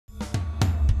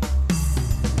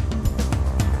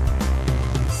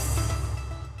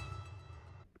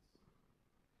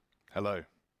Hello.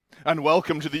 And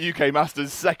welcome to the UK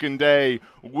Masters second day,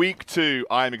 week 2.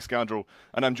 I am Excoundrel,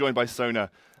 and I'm joined by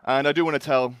Sona. And I do want to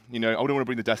tell, I don't want to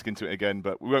bring the desk into it again,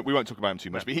 but we won't talk about him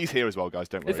too much. But he's here as well, guys,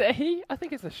 don't worry. Is it a he? I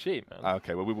think it's a she, man.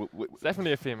 Okay, well, it's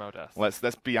definitely a female desk.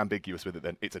 Let's be ambiguous with it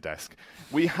then. It's a desk.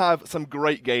 We have some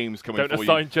great games coming for you. Don't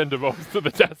assign gender roles to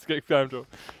the desk, Excoundrel.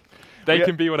 They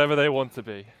can be whatever they want to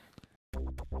be.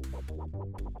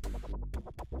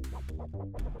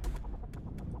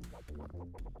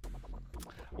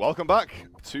 Welcome back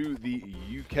to the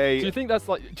UK. Do you think that's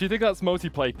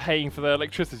Multiplay paying for their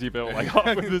electricity bill? Like,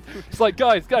 it's like,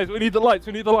 guys, we need the lights,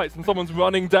 and someone's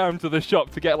running down to the shop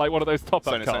to get like one of those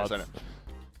top-up cards. Sona.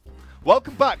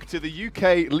 Welcome back to the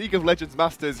UK League of Legends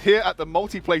Masters here at the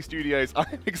Multiplay Studios.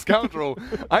 I'm Excoundrel.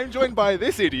 I'm joined by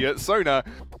this idiot, Sona.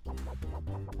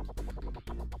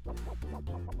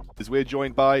 As we're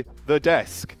joined by the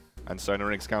desk. And Sona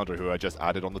and Excoundrel, who I just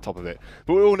added on the top of it.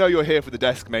 But we all know you're here for the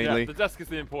desk mainly. Yeah, the desk is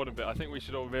the important bit. I think we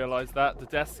should all realise that. The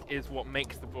desk is what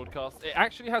makes the broadcast. It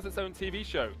actually has its own TV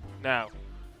show now.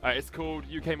 It's called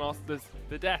UK Masters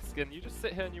The Desk, and you just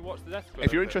sit here and you watch the desk.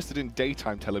 If you're interested in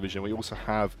daytime television, we also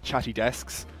have chatty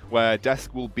desks, where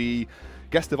Desk will be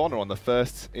guest of honor on the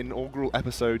first inaugural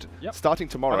episode starting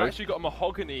tomorrow. I've actually got a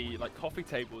mahogany coffee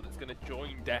table that's going to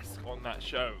join Desk on that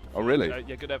show. Oh, really?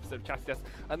 Yeah, good episode of Chatty Desk.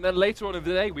 And then later on in the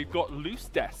day, we've got loose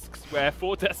desks, where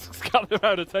 4 desks gather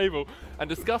around a table and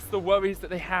discuss the worries that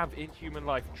they have in human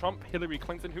life. Trump, Hillary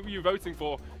Clinton, who are you voting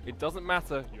for? It doesn't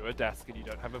matter. You're a desk and you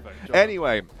don't have a vote.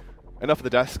 Anyway, enough of the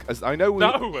desk. As I know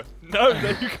No,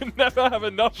 you can never have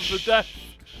enough of the desk.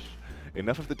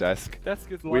 Enough of the desk.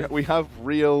 Desk is life. We have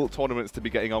real tournaments to be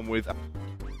getting on with.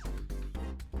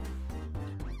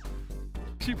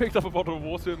 She picked up a bottle of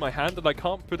water in my hand, and I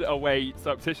can't put it away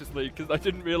surreptitiously because I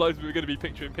didn't realise we were going to be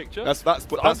picture in picture. I'm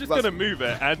just going to move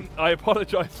it, and I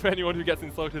apologise for anyone who gets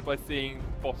insulted by seeing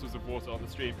bottles of water on the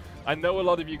stream. I know a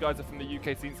lot of you guys are from the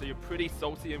UK scene, so you're pretty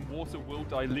salty, and water will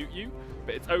dilute you,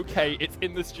 but it's okay. It's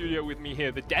in the studio with me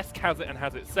here. The desk has it and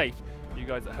has it safe. You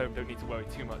guys at home don't need to worry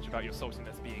too much about your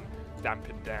saltiness being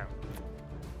dampened down.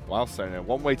 Well, Sona,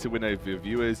 one way to win over your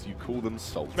viewers, you call them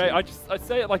salty. Mate, I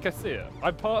say it like I see it.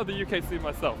 I'm part of the UK scene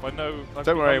myself. I know.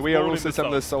 Don't worry, we are also some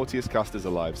of the saltiest casters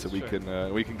alive, so we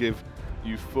can give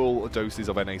you full doses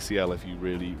of NaCl if you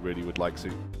really would like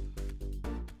to.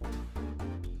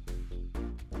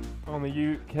 On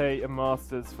the UK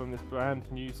Masters from this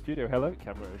brand new studio. Hello,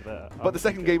 camera over there. But the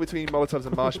second game between Molotovs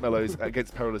and Marshmallows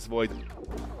against Perilous Void.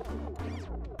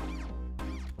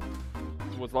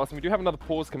 Was last time. We do have another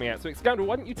pause coming out. So, Excoundrel,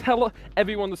 why don't you tell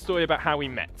everyone the story about how we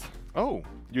met? Oh,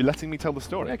 you're letting me tell the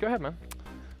story? Yeah, go ahead, man.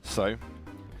 So,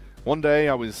 one day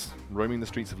I was roaming the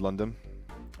streets of London.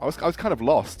 I was kind of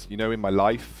lost, in my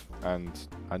life and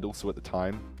also at the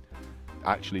time,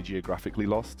 actually geographically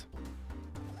lost.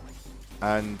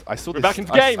 And I saw this. Back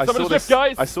into game. Summoner's Rift,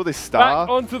 guys. I saw this star.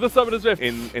 Back onto the Summoner's Rift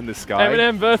in the sky.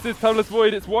 Eminem versus Perilous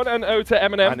Void. It's 1-0 to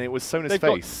Eminem. And it was Sona's They've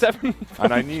face. Got 7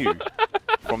 and I knew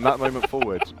from that moment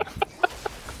forward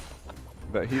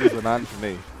that he was the man for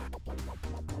me.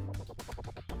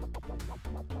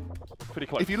 Pretty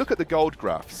close. If you look at the gold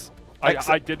graphs,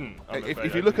 I didn't.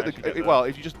 If you look at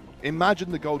if you just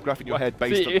imagine the gold graph in your head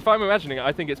based on... if I'm imagining it,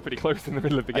 I think it's pretty close in the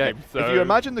middle of the game. So. If you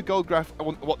imagine the gold graph,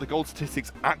 what the gold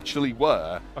statistics actually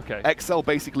were, Excel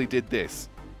basically did this.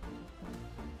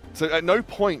 So at no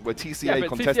point were TCA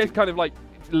contested... TCA kind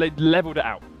of leveled it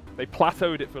out. They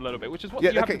plateaued it for a little bit, which is what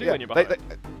you have to do when you're behind.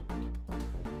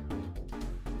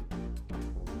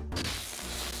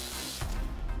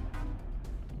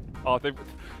 Oh,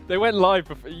 they went live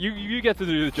before. You get to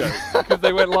do the joke because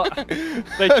they went live.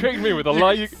 They tricked me with the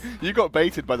lights. You got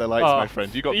baited by the lights, my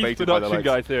friend. You got baited by the lights.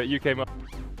 Guys here at UK.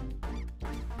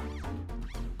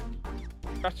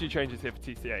 Strategy changes here for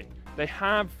TCA. They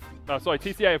have. Oh, sorry,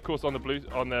 TCA of course on the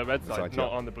red side,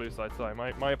 not on the blue side. Sorry,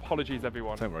 my apologies,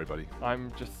 everyone. Don't worry, buddy.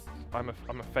 I'm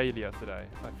a failure today.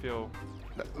 I feel.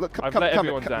 Look, I've let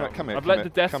everyone down. I've let the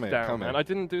desk down, and I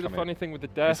didn't do the funny thing with the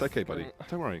desk. It's okay, buddy.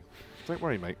 Don't worry. Don't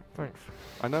worry, mate. Thanks.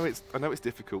 I know it's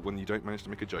difficult when you don't manage to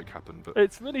make a joke happen, but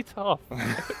it's really tough.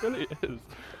 It really is.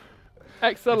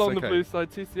 XL on the blue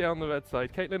side, TCA on the red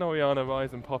side. Caitlyn, Oriana,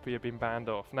 Rise, and Poppy have been banned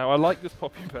off. Now I like this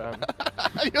Poppy ban.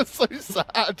 You're so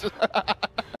sad.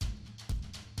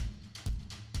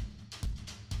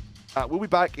 We'll be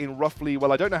back in roughly,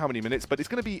 well, I don't know how many minutes, but it's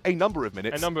going to be a number of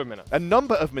minutes. A number of minutes. A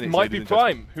number of minutes. Might be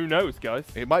prime. Who knows, guys?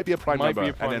 It might be a prime number,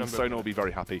 and then Sona will be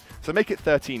very happy. So make it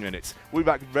 13 minutes. We'll be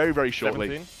back very, very shortly.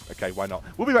 17? Okay, why not?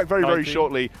 We'll be back very, 19? very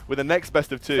shortly with the next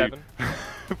best of 2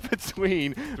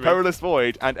 between Perilous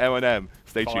Void and Lowe and Aaron.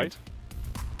 Stay tuned.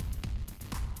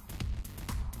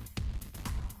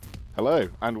 Hello,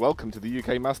 and welcome to the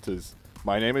UK Masters.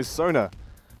 My name is Sona.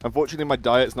 Unfortunately, my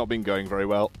diet's not been going very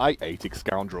well. I ate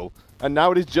Excoundrel, and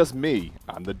now it is just me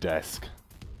and the desk.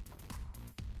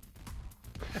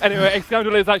 Anyway,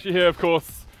 Excoundrel is actually here, of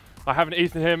course. I haven't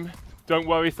eaten him. Don't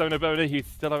worry, Sona Boner, he's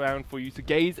still around for you to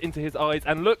gaze into his eyes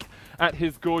and look at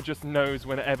his gorgeous nose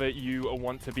whenever you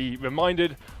want to be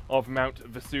reminded of Mount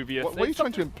Vesuvius. What are you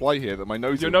trying to imply here, that my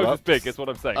nose Your nose is big, is what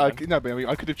I'm saying. No, but I mean,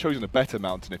 I could have chosen a better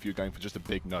mountain if you were going for just a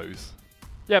big nose.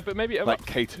 Yeah, but maybe like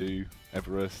K2,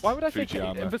 Everest, why would I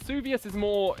Fujiyama. think Vesuvius is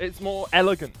more? It's more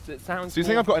elegant. It sounds. So you're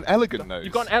saying I've got an elegant nose?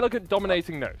 You've got an elegant,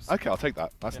 dominating nose. Okay, I'll take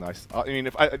that. That's nice. I mean,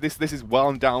 if this is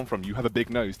wound down from you have a big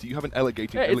nose. Do you have an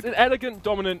elegant? Yeah, it's an elegant,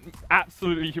 dominant,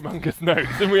 absolutely humongous nose,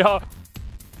 and we are.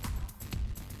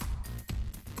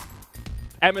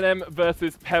 Eminem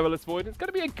versus Perilous Void. It's going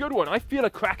to be a good one. I feel a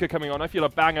cracker coming on. I feel a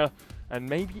banger, and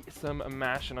maybe some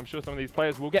mash. And I'm sure some of these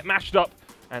players will get mashed up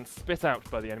and spit out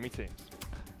by the enemy teams.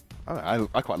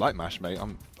 I quite like mash, mate.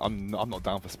 I'm not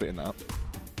down for spitting that.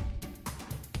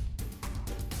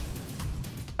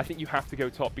 I think you have to go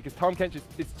top because Tahm Kench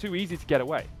is too easy to get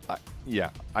away. Yeah,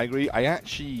 I agree. I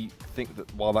actually think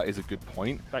that while that is a good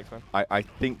point, thanks, man. I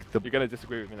think you're going to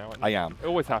disagree with me now, aren't you? I am. It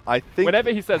always happens. I think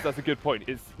whenever he says that's a good point,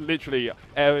 it's literally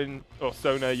Aaron or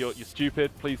Sona. You're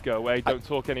stupid. Please go away. Don't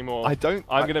talk anymore. I'm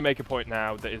going to make a point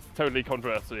now that is totally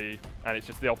controversial, and it's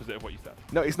just the opposite of what you said.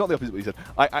 No, it's not the opposite of what you said.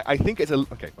 I think it's a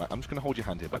okay. Right, I'm just going to hold your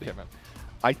hand here, buddy. Okay, man.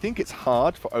 I think it's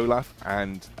hard for Olaf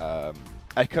and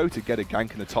Echo to get a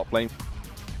gank in the top lane.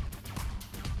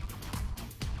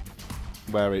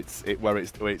 Where it's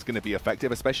going to be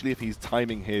effective, especially if he's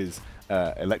timing his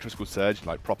electrical surge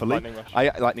like properly.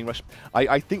 Lightning rush.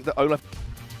 I think that Olaf.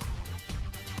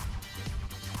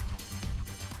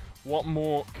 What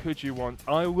more could you want?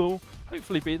 I will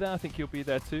hopefully be there. I think you'll be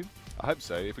there too. I hope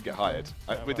so, if we get hired.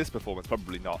 With this performance,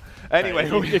 probably not. Anyway.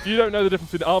 If you don't know the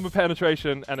difference between armor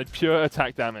penetration and a pure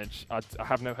attack damage, I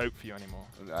have no hope for you anymore.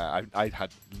 I had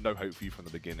no hope for you from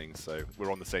the beginning, so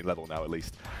we're on the same level now at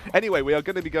least. Anyway, we are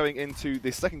going to be going into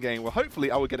this second game where hopefully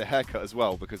I will get a haircut as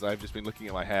well, because I've just been looking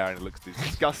at my hair and it looks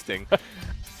disgusting.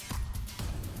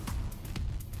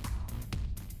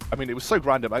 I mean, it was so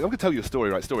random. I'm going to tell you a story,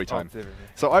 right? Story time.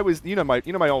 So I was, you know my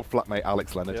old flatmate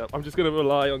Alex Leonard. Yeah, I'm just going to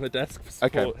rely on the desk for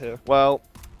support here. Well,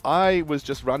 I was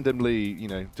just randomly,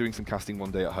 doing some casting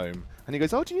one day at home, and he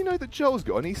goes, "Oh, do you know that Joel's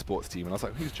got an eSports team?" And I was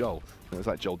like, "Who's Joel?" And it was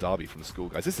like Joel Darby from the school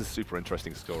guys. This is a super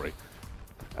interesting story.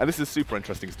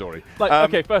 Like,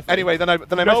 okay, first. Anyway, then I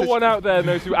no one out there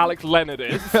knows who Alex Leonard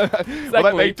is. Secondly,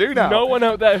 well, they do now. No one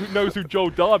out there who knows who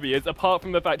Joel Darby is, apart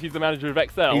from the fact he's the manager of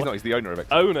XL. He's not. He's the owner of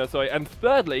XL. Sorry. And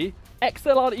thirdly,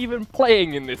 XL aren't even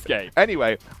playing in this game.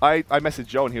 Anyway, I messaged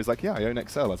Joel and he was like, "Yeah, I own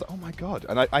XL." I was like, "Oh my god!"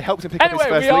 And I helped him pick up his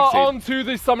first league team. Anyway, we are on to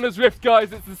the Summoner's Rift,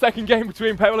 guys. It's the second game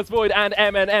between Perilous Void and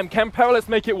MNM. Can Perilous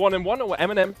make it 1-1, or will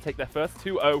MNM take their first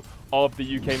 2-0 of the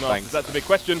UK Masters? Thanks. That's a big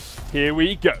question. Here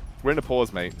we go. We're in a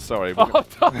pause, mate. Sorry. Oh,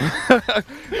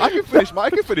 I can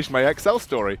finish my XL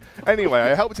story. Anyway,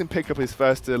 I helped him pick up his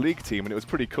first league team, and it was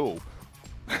pretty cool.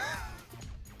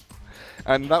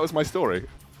 And that was my story.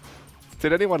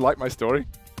 Did anyone like my story?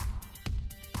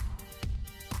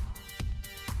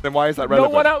 Then why is that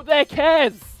relevant? No one out there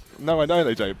cares. No, I know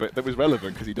they don't, but that was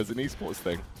relevant because he does an eSports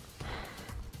thing.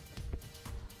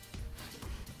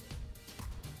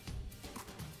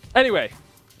 Anyway,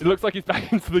 it looks like he's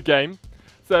back into the game.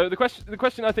 So the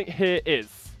question I think here is,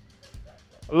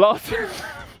 So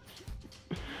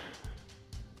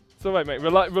wait, mate.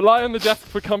 Rely on the desk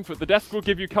for comfort. The desk will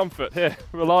give you comfort. Here,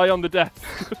 rely on the desk.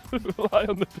 Rely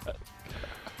on the desk.